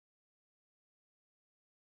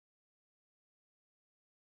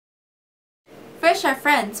Fish are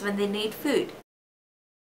friends when they need food.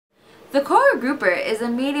 The coral grouper is a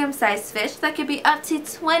medium-sized fish that can be up to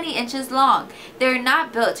 20 inches long. They are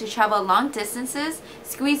not built to travel long distances,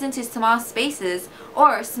 squeeze into small spaces,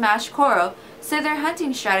 or smash coral, so their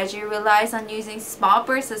hunting strategy relies on using small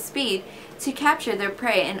bursts of speed to capture their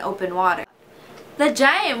prey in open water. The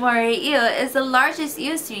giant moray eel is the largest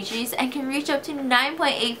eel species and can reach up to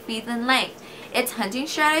 9.8 feet in length. Its hunting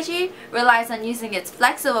strategy relies on using its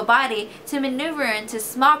flexible body to maneuver into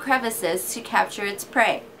small crevices to capture its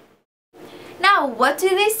prey. Now, what do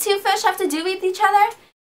these two fish have to do with each other?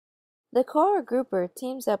 The coral grouper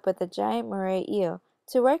teams up with the giant moray eel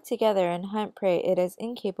to work together and hunt prey it is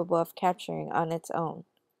incapable of capturing on its own.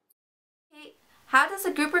 How does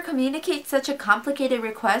a grouper communicate such a complicated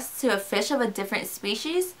request to a fish of a different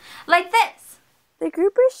species? Like this! The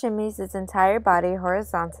grouper shimmies its entire body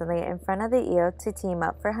horizontally in front of the eel to team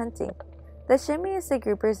up for hunting. The shimmy is the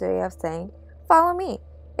grouper's way of saying, "Follow me."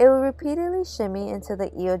 It will repeatedly shimmy until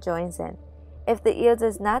the eel joins in. If the eel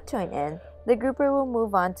does not join in, the grouper will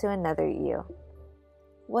move on to another eel.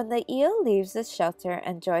 When the eel leaves the shelter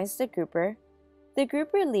and joins the grouper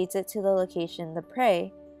leads it to the location the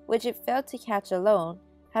prey, which it failed to catch alone,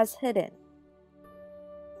 has hidden.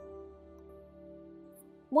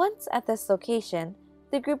 Once at this location,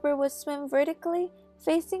 the grouper will swim vertically,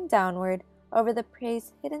 facing downward, over the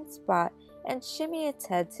prey's hidden spot and shimmy its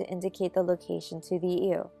head to indicate the location to the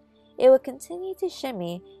eel. It will continue to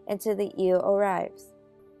shimmy until the eel arrives.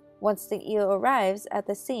 Once the eel arrives at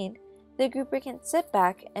the scene, the grouper can sit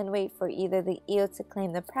back and wait for either the eel to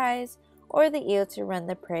claim the prize or the eel to run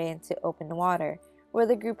the prey into open water, where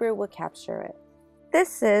the grouper will capture it.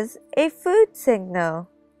 This is a food signal.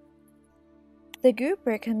 The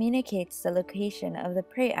grouper communicates the location of the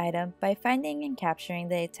prey item by finding and capturing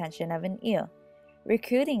the attention of an eel,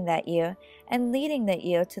 recruiting that eel, and leading the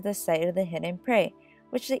eel to the site of the hidden prey,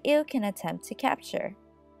 which the eel can attempt to capture.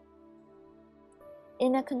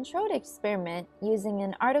 In a controlled experiment using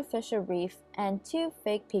an artificial reef and 2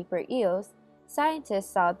 fake paper eels, scientists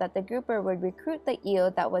saw that the grouper would recruit the eel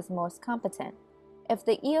that was most competent. If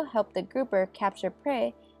the eel helped the grouper capture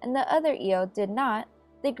prey and the other eel did not,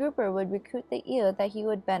 the grouper would recruit the eel that he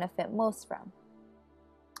would benefit most from.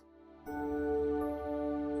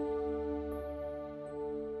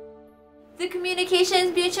 The communication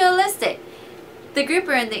is mutualistic. The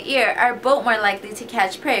grouper and the eel are both more likely to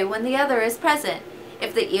catch prey when the other is present.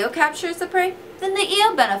 If the eel captures the prey, then the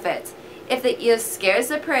eel benefits. If the eel scares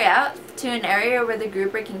the prey out to an area where the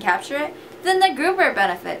grouper can capture it, then the grouper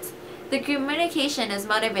benefits. The communication is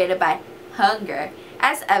motivated by hunger.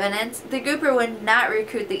 As evidence, the grouper would not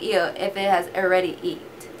recruit the eel if it has already eaten.